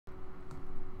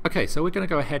Okay, so we're going to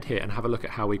go ahead here and have a look at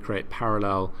how we create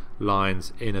parallel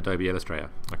lines in Adobe Illustrator.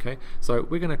 Okay, so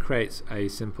we're going to create a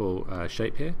simple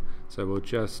shape here. So we'll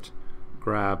just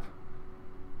grab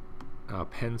our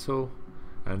pen tool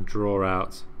and draw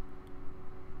out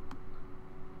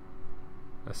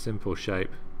a simple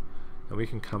shape, and we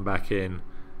can come back in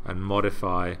and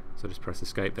modify, so just press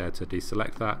escape there to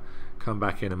deselect that, come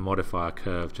back in and modify our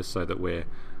curve just so that we're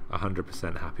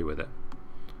 100% happy with it.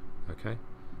 Okay,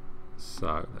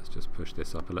 so let's just push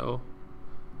this up a little.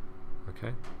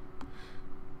 Okay,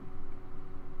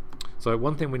 so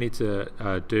one thing we need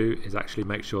to do is actually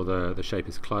make sure the shape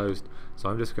is closed. So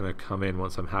I'm just going to come in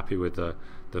once I'm happy with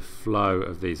the flow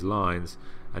of these lines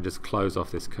and just close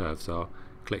off this curve. So I'll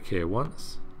click here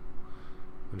once.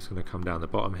 I'm just going to come down the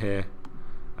bottom here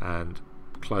and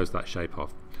close that shape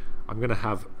off. I'm going to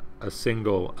have a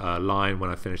single line when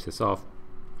I finish this off,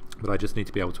 but I just need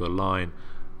to be able to align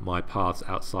my paths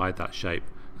outside that shape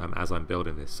as I'm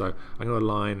building this. So I'm going to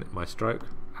align my stroke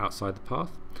outside the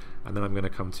path, and then I'm going to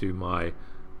come to my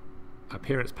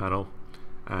appearance panel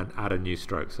and add a new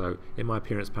stroke. So in my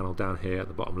appearance panel down here at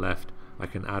the bottom left, I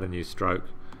can add a new stroke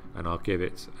and I'll give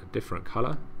it a different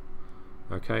color.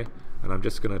 Okay, and I'm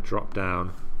just going to drop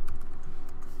down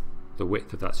the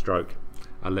width of that stroke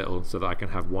a little so that I can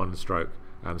have one stroke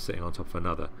sitting on top of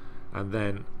another, and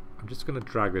then I'm just going to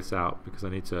drag this out because I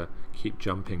need to keep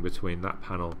jumping between that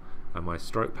panel and my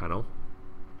stroke panel.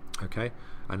 Okay,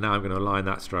 and now I'm going to align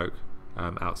that stroke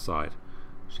outside.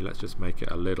 Actually, let's just make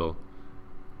it a little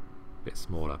bit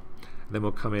smaller, and then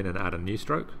we'll come in and add a new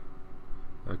stroke.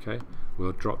 Okay,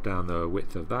 we'll drop down the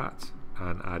width of that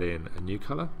and add in a new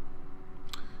color,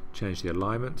 change the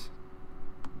alignment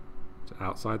to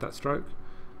outside that stroke,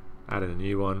 add in a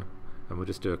new one, and we'll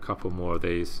just do a couple more of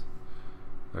these.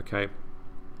 Okay,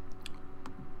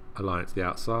 align it to the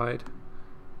outside,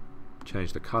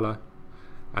 change the color,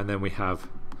 and then we have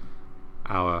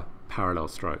our parallel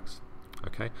strokes.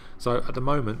 Okay, so at the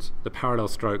moment the parallel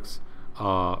strokes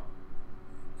are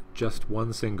just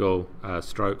one single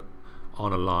stroke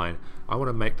on a line. I want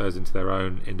to make those into their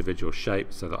own individual shape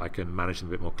so that I can manage them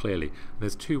a bit more clearly. And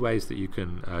there's two ways that you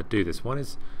can do this. One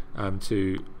is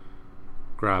to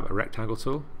grab a rectangle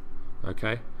tool,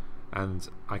 okay, and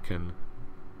I can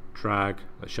drag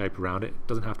a shape around it. It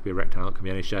doesn't have to be a rectangle, it can be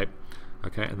any shape.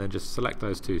 Okay, and then just select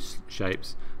those two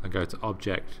shapes and go to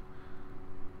Object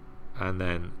and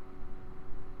then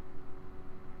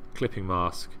Clipping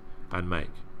Mask and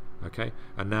Make. Okay,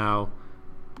 and now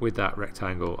with that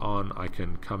rectangle on, I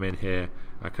can come in here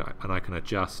and I can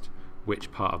adjust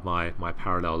which part of my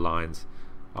parallel lines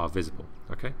are visible.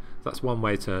 Okay, so that's one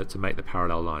way to make the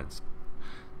parallel lines.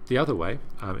 The other way,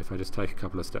 if I just take a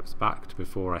couple of steps back to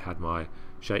before I had my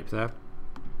shape there,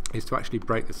 is to actually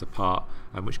break this apart,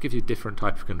 which gives you different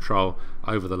type of control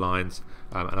over the lines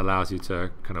and allows you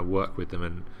to kind of work with them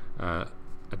in a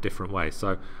different way.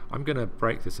 So I'm going to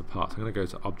break this apart. So I'm going to go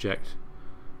to Object,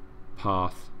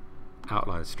 Path,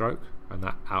 Outline Stroke, and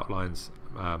that outlines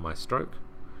my stroke.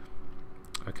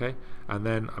 Okay, and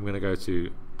then I'm going to go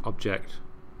to Object,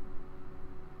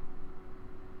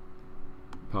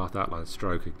 Path, Outline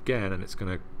Stroke again, and it's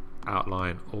going to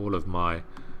outline all of my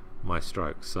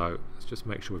strokes. So let's just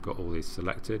make sure we've got all these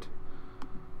selected,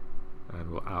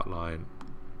 and we'll outline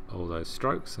all those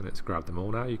strokes, and it's grabbed them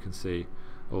all now. You can see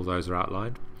all those are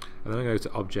outlined, and then I'm going to go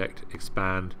to Object,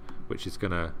 Expand, which is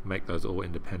going to make those all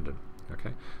independent.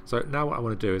 Okay, so now what I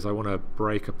want to do is I want to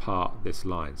break apart this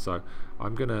line. So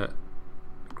I'm going to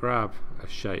grab a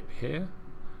shape here,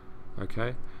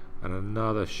 okay, and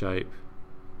another shape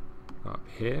up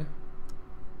here.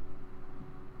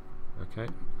 Okay,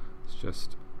 let's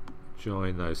just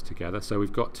join those together. So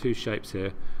we've got two shapes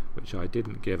here which I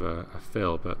didn't give a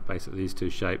fill, but basically these two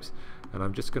shapes, and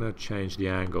I'm just going to change the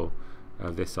angle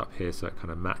of this up here so it kind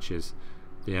of matches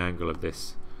the angle of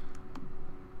this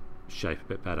shape a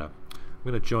bit better. I'm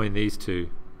going to join these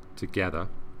two together,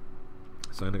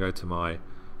 so I'm going to go to my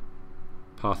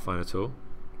Pathfinder tool,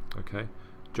 okay,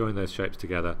 join those shapes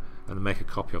together and make a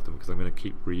copy of them because I'm going to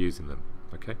keep reusing them.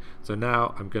 Okay, so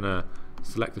now I'm going to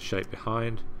select the shape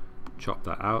behind, chop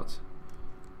that out,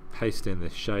 paste in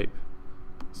this shape,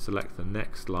 select the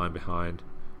next line behind,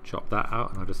 chop that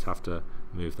out, and I just have to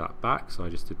move that back. So I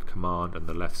just did Command and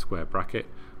the left square bracket,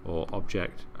 or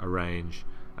Object, Arrange,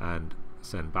 and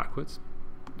send backwards.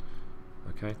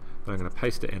 Okay, then I'm going to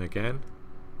paste it in again,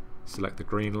 select the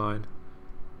green line,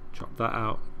 chop that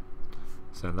out,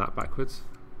 send that backwards.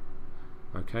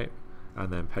 Okay,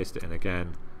 and then paste it in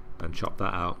again and chop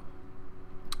that out,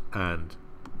 and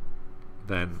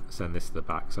then send this to the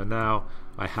back. So now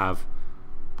I have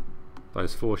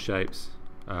those four shapes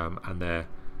and they're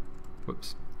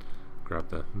grab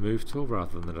the move tool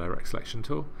rather than the direct selection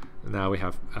tool, and now we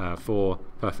have 4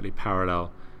 perfectly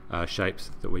parallel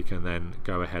shapes that we can then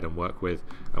go ahead and work with.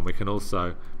 And we can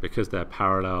also, because they're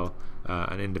parallel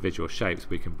and individual shapes,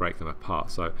 we can break them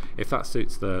apart. So if that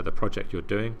suits the project you're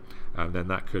doing, then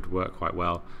that could work quite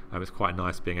well. It's quite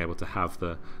nice being able to have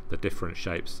the different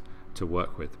shapes to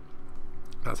work with.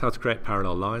 That's how to create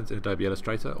parallel lines in Adobe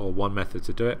Illustrator, or one method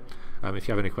to do it. If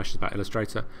you have any questions about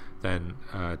Illustrator, then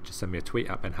just send me a tweet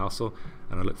at Ben Halsell,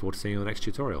 and I look forward to seeing you in the next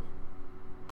tutorial.